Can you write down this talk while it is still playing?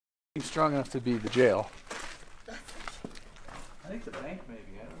He's strong enough to be the jail. I think the bank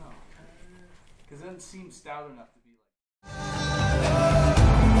maybe, I don't know. Because it doesn't seem stout enough to be like...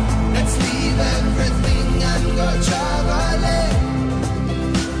 Let's leave everything and go traveling.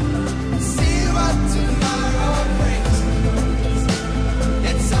 See what tomorrow brings.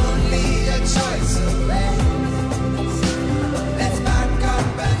 It's only a choice away. Let's back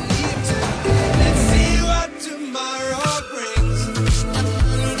up and leave today. Let's see what tomorrow brings.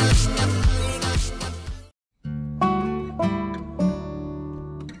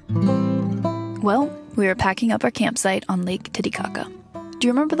 Well, we were packing up our campsite on Lake Titicaca. Do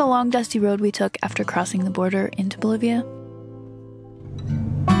you remember the long dusty road we took after crossing the border into Bolivia?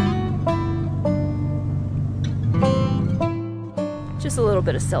 Just a little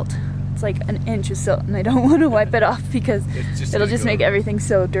bit of silt. It's like an inch of silt and I don't want to wipe it off because it'll just make everything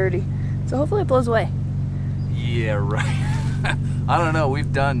so dirty. So hopefully it blows away. Yeah, right. I don't know,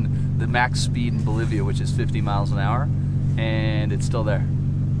 we've done the max speed in Bolivia, which is 50 miles an hour, and it's still there.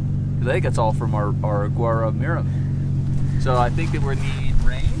 I think that's all from our Guara Miram. So I think that we need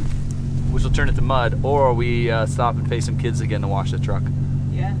rain, which will turn it to mud, or we stop and pay some kids again to wash the truck.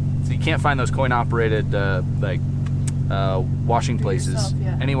 Yeah. So you can't find those coin-operated washing places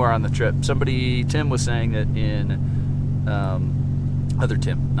anywhere on the trip. Tim was saying that in other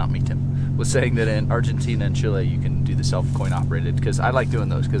Tim, not me, Tim, was saying that in Argentina and Chile you can do the self-coin operated, because I like doing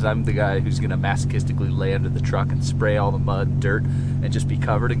those because I'm the guy who's going to masochistically lay under the truck and spray all the mud and dirt and just be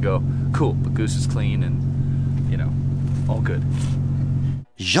covered and go, cool, the goose is clean and, you know, all good.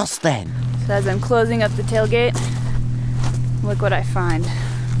 Just then. So as I'm closing up the tailgate, look what I find.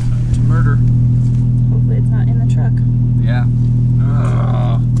 To murder. Hopefully it's not in the truck. Yeah.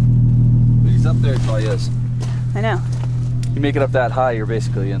 But he's up there, that's all he is. I know. You make it up that high, you're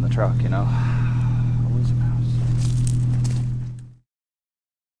basically in the truck, you know? Always a mouse.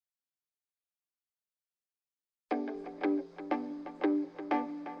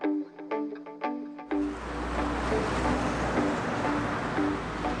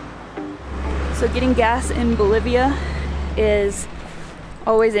 So getting gas in Bolivia is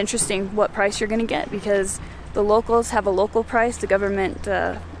always interesting what price you're going to get, because the locals have a local price. The government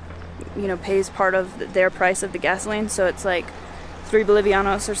pays part of their price of the gasoline, so it's like 3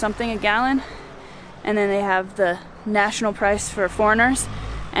 Bolivianos or something a gallon, and then they have the national price for foreigners,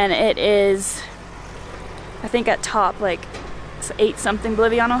 and it is, I think at top, like 8 something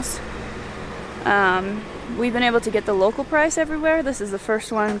Bolivianos. We've been able to get the local price everywhere. This is the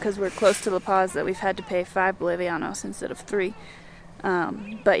first one, because we're close to La Paz, that we've had to pay 5 Bolivianos instead of 3,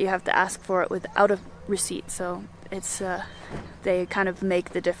 but you have to ask for it without a receipt, so it's they kind of make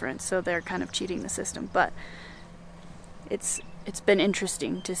the difference, so they're kind of cheating the system. But it's been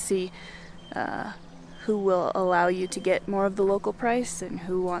interesting to see who will allow you to get more of the local price and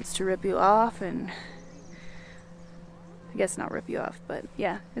who wants to rip you off, and I guess not rip you off, but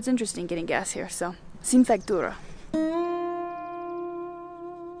yeah, it's interesting getting gas here. So sin factura.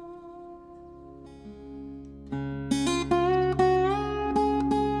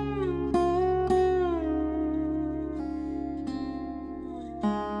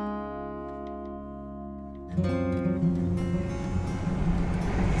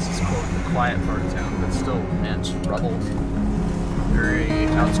 Quiet part of town, but still immense rubble. Very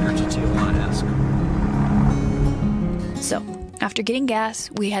outskirts of Tijuana-esque. So, after getting gas,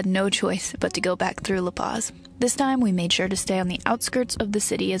 we had no choice but to go back through La Paz. This time we made sure to stay on the outskirts of the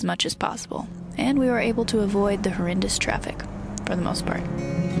city as much as possible, and we were able to avoid the horrendous traffic, for the most part.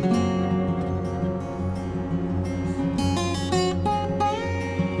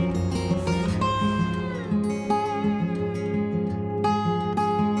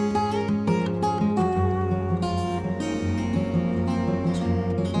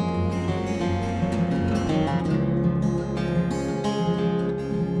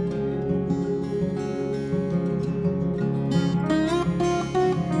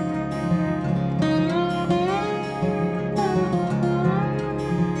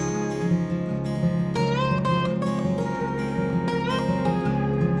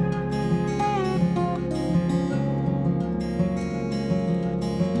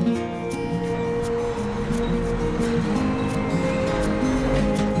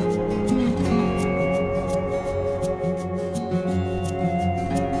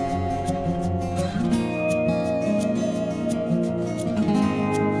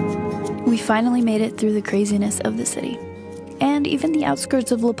 We finally made it through the craziness of the city, and even the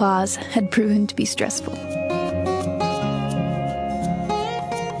outskirts of La Paz had proven to be stressful.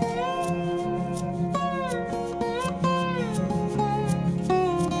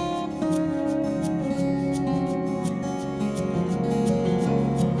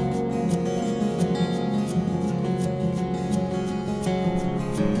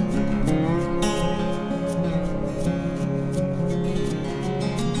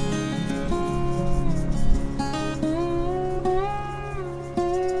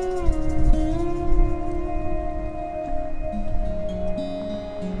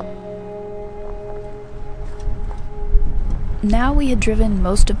 now we had driven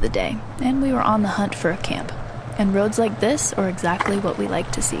most of the day, and we were on the hunt for a camp. And roads like this are exactly what we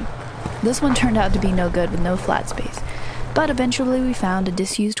like to see. This one turned out to be no good with no flat space, but eventually we found a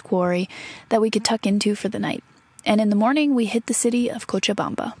disused quarry that we could tuck into for the night. And in the morning we hit the city of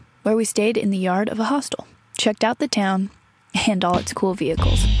Cochabamba, where we stayed in the yard of a hostel, checked out the town, and all its cool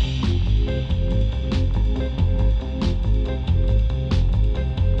vehicles.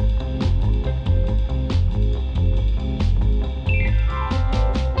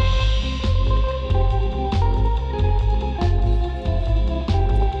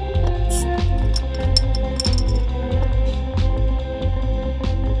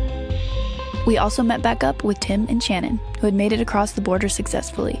 We also met back up with Tim and Shannon, who had made it across the border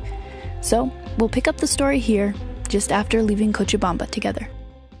successfully. So, we'll pick up the story here, just after leaving Cochabamba together.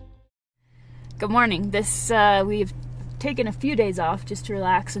 Good morning. We've taken a few days off just to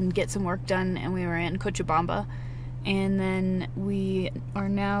relax and get some work done, and we were in Cochabamba. And then we are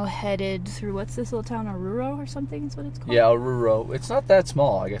now headed through, what's this little town, Oruro or something is what it's called? Yeah, Oruro. It's not that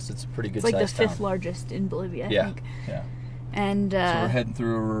small. I guess it's a pretty good size town. It's like the 5th largest in Bolivia, I think. Yeah. And so we're heading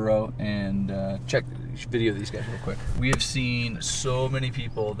through Oruro and video these guys real quick. We have seen so many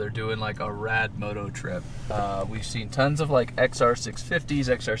people. They're doing like a rad moto trip. We've seen tons of like XR650s,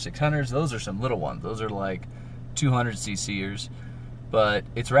 XR600s. Those are some little ones. Those are like 200 ccers. But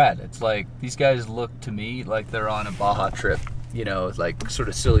it's rad. It's like these guys look to me like they're on a Baja trip. You know, like sort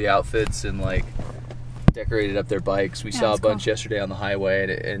of silly outfits and like decorated up their bikes. We saw a bunch yesterday on the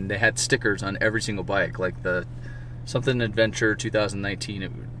highway, and they had stickers on every single bike, like the something Adventure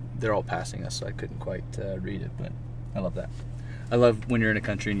 2019. They're all passing us, so I couldn't quite read it, but I love that. I love when you're in a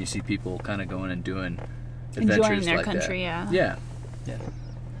country and you see people kind of going and doing adventures enjoying their like country, that. yeah.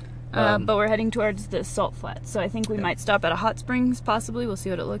 But we're heading towards the salt flats, so I think we might stop at a hot springs, possibly. We'll see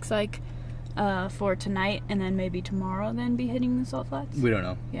what it looks like for tonight, and then maybe tomorrow then be hitting the salt flats. We don't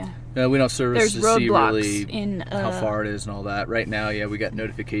know. Yeah. We don't service There's to see really in how far it is and all that. Right now, yeah, we got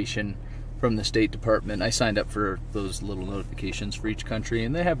notification from the State Department. I signed up for those little notifications for each country,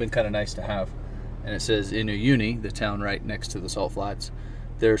 and they have been kind of nice to have. And it says in Uyuni, the town right next to the salt flats,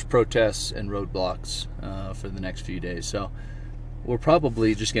 there's protests and roadblocks for the next few days. So we're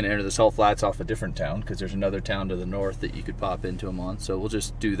probably just going to enter the salt flats off a different town, because there's another town to the north that you could pop into them on. So we'll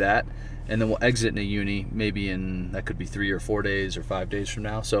just do that, and then we'll exit in Uyuni maybe in, that could be 3 or 4 days or 5 days from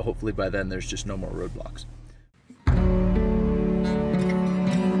now. So hopefully by then there's just no more roadblocks.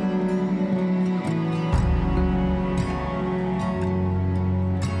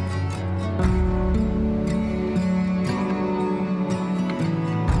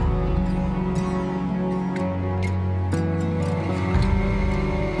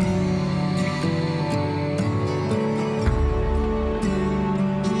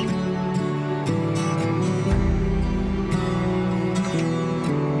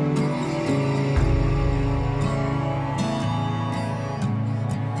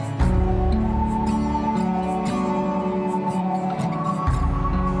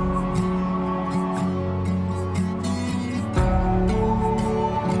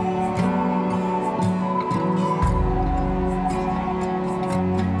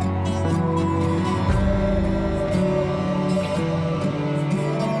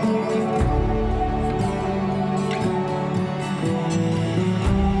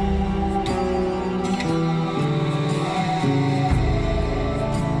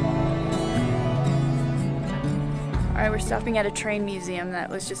 We're stopping at a train museum that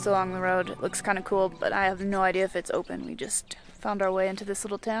was just along the road. It looks kind of cool, but I have no idea if it's open. We just found our way into this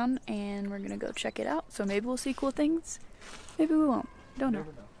little town, and we're gonna go check it out. So maybe we'll see cool things, maybe we won't. Don't know.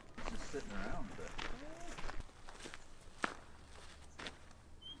 Just sitting around,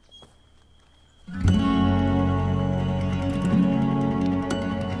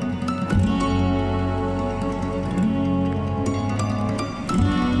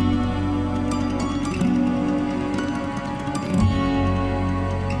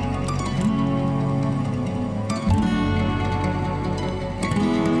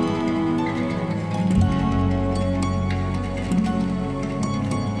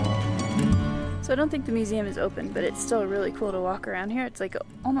 So I don't think the museum is open, but it's still really cool to walk around here. It's like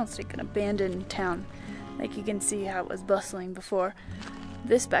almost like an abandoned town. Like you can see how it was bustling before.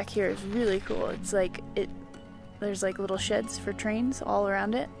 This back here is really cool. It's like there's like little sheds for trains all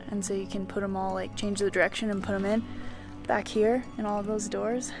around it, and so you can put them all, like change the direction and put them in. Back here in all of those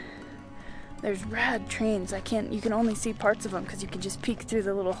doors, there's rad trains. You can only see parts of them because you can just peek through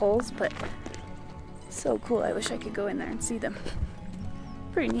the little holes, but so cool. I wish I could go in there and see them.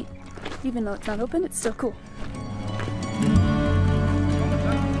 Pretty neat. Even though it's not open, it's still cool.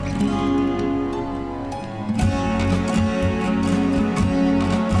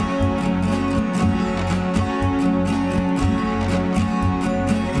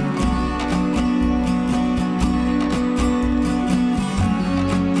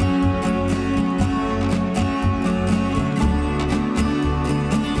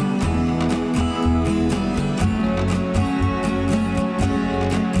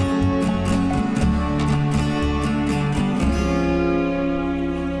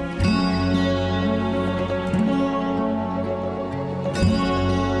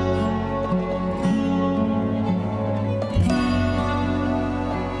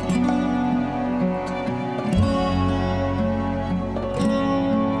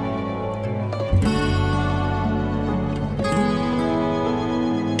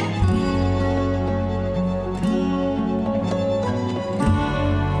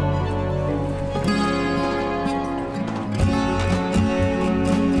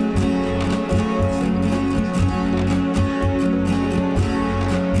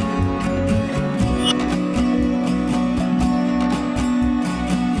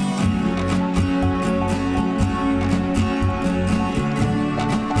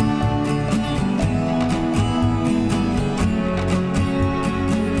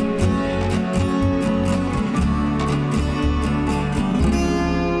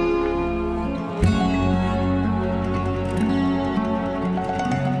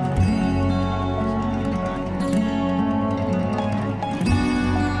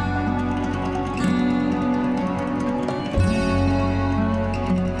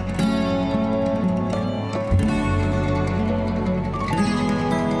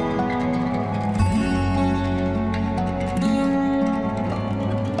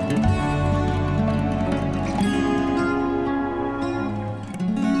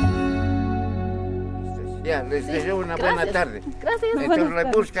 ya, les deseo una buena tarde. Gracias. Entonces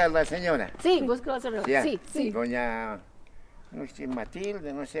le busca a la señora. Sí, busco a la señora. Ya. Sí, sí. Doña, no sé,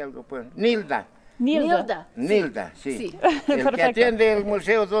 Matilde, no sé algo pues. Nilda. Nilda. Nilda, sí. Sí. El que atiende el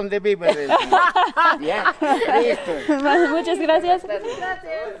museo donde vive. Ya, listo. Muchas gracias.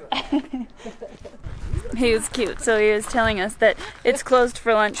 He was cute, so he was telling us that it's closed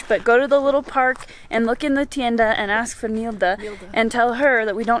for lunch, but go to the little park and look in the tienda and ask for Nilda and tell her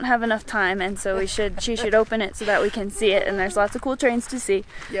that we don't have enough time, and so she should open it so that we can see it, and there's lots of cool trains to see.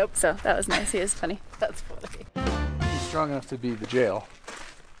 Yep. So that was nice. He was funny. That's funny. He's strong enough to be the jail.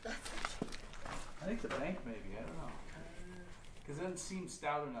 I think the bank maybe, I don't know. Because it doesn't seem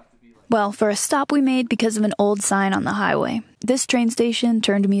stout enough to be like... Well, for a stop we made because of an old sign on the highway, this train station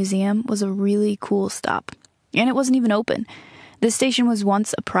turned museum was a really cool stop. And it wasn't even open. This station was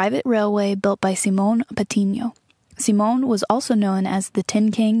once a private railway built by Simón Patiño. Simón was also known as the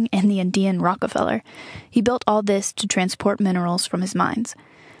Tin King and the Andean Rockefeller. He built all this to transport minerals from his mines.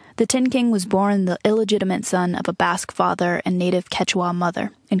 The Tin King was born the illegitimate son of a Basque father and native Quechua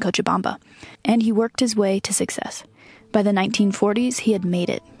mother in Cochabamba, and he worked his way to success. By the 1940s, he had made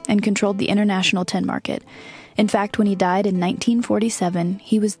it and controlled the international tin market. In fact, when he died in 1947,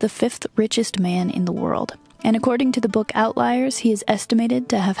 he was the 5th richest man in the world. And according to the book Outliers, he is estimated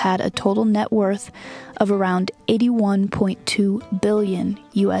to have had a total net worth of around 81.2 billion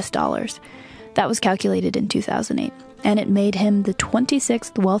US dollars. That was calculated in 2008. And it made him the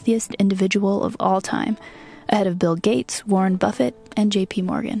 26th wealthiest individual of all time, ahead of Bill Gates, Warren Buffett, and JP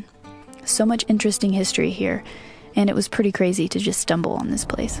Morgan. So much interesting history here, and it was pretty crazy to just stumble on this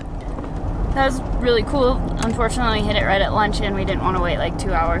place. That was really cool. Unfortunately, we hit it right at lunch, and we didn't want to wait like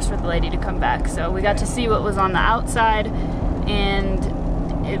 2 hours for the lady to come back, so we got to see what was on the outside, and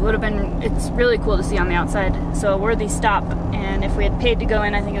it's really cool to see on the outside, so a worthy stop. And if we had paid to go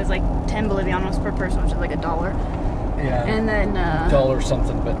in, I think it was like 10 Bolivianos per person, which is like $1. Yeah. And then $1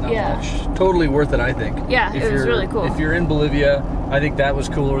 something, but not much. Totally worth it, I think. Yeah, it was really cool. If you're in Bolivia, I think that was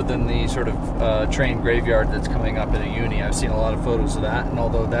cooler than the sort of train graveyard that's coming up in a uni. I've seen a lot of photos of that, and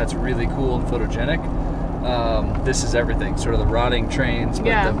although that's really cool and photogenic, this is everything. Sort of the rotting trains,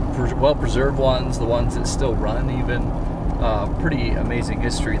 but the well-preserved ones, the ones that still run even. Pretty amazing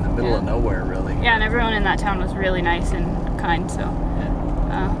history in the middle of nowhere, really. Yeah, and everyone in that town was really nice and kind, so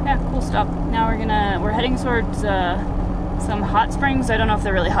cool stuff. Now we're heading towards some hot springs. I don't know if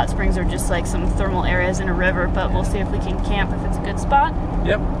they're really hot springs or just like some thermal areas in a river, but we'll see if we can camp if it's a good spot.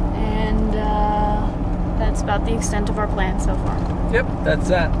 Yep. And that's about the extent of our plan so far. Yep, that's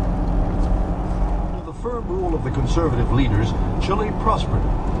that. Under the firm rule of the conservative leaders, Chile prospered.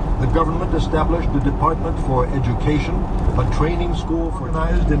 The government established the Department for Education, a training school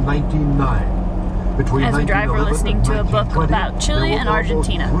organized in 1909. As we drive, we're listening to a book about Chile and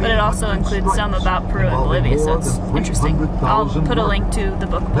Argentina, but it also includes some about Peru and Bolivia, so it's interesting. I'll put a link to the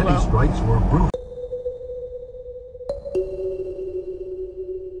book below. Many strikes were brutal.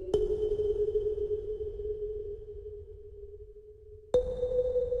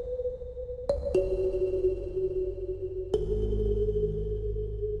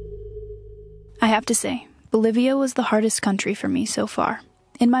 I have to say, Bolivia was the hardest country for me so far.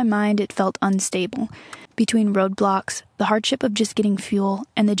 In my mind, it felt unstable, between roadblocks, the hardship of just getting fuel,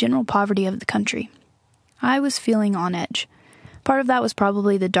 and the general poverty of the country. I was feeling on edge. Part of that was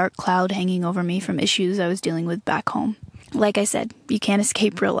probably the dark cloud hanging over me from issues I was dealing with back home. Like I said, you can't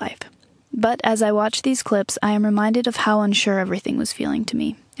escape real life. But as I watch these clips, I am reminded of how unsure everything was feeling to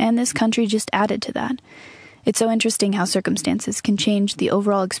me, and this country just added to that. It's so interesting how circumstances can change the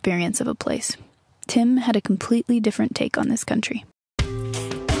overall experience of a place. Tim had a completely different take on this country.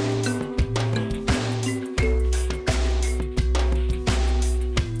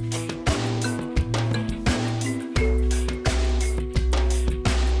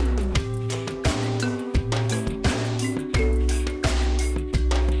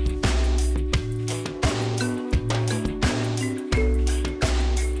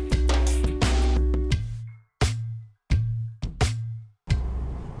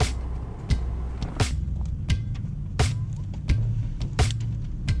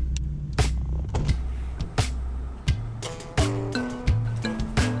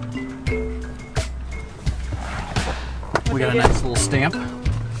 We got a nice little stamp.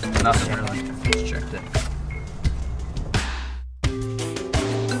 Nothing really. Just checked it.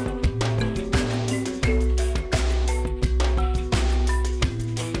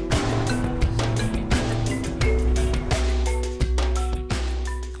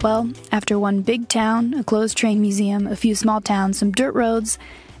 Well, after one big town, a closed train museum, a few small towns, some dirt roads,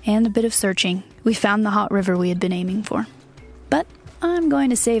 and a bit of searching, we found the hot river we had been aiming for. But I'm going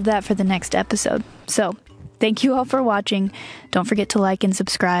to save that for the next episode. So, Thank you all for watching. Don't forget to like and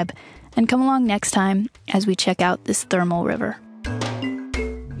subscribe, and come along next time as we check out this thermal river.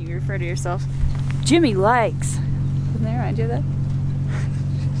 You refer to yourself, Jimmy likes. Doesn't that remind you of that?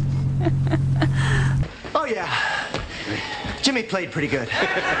 Oh yeah, Jimmy played pretty good.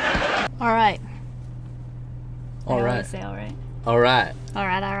 All right. All I right. always say all right. All right. All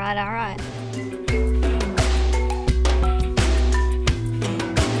right, all right, all right.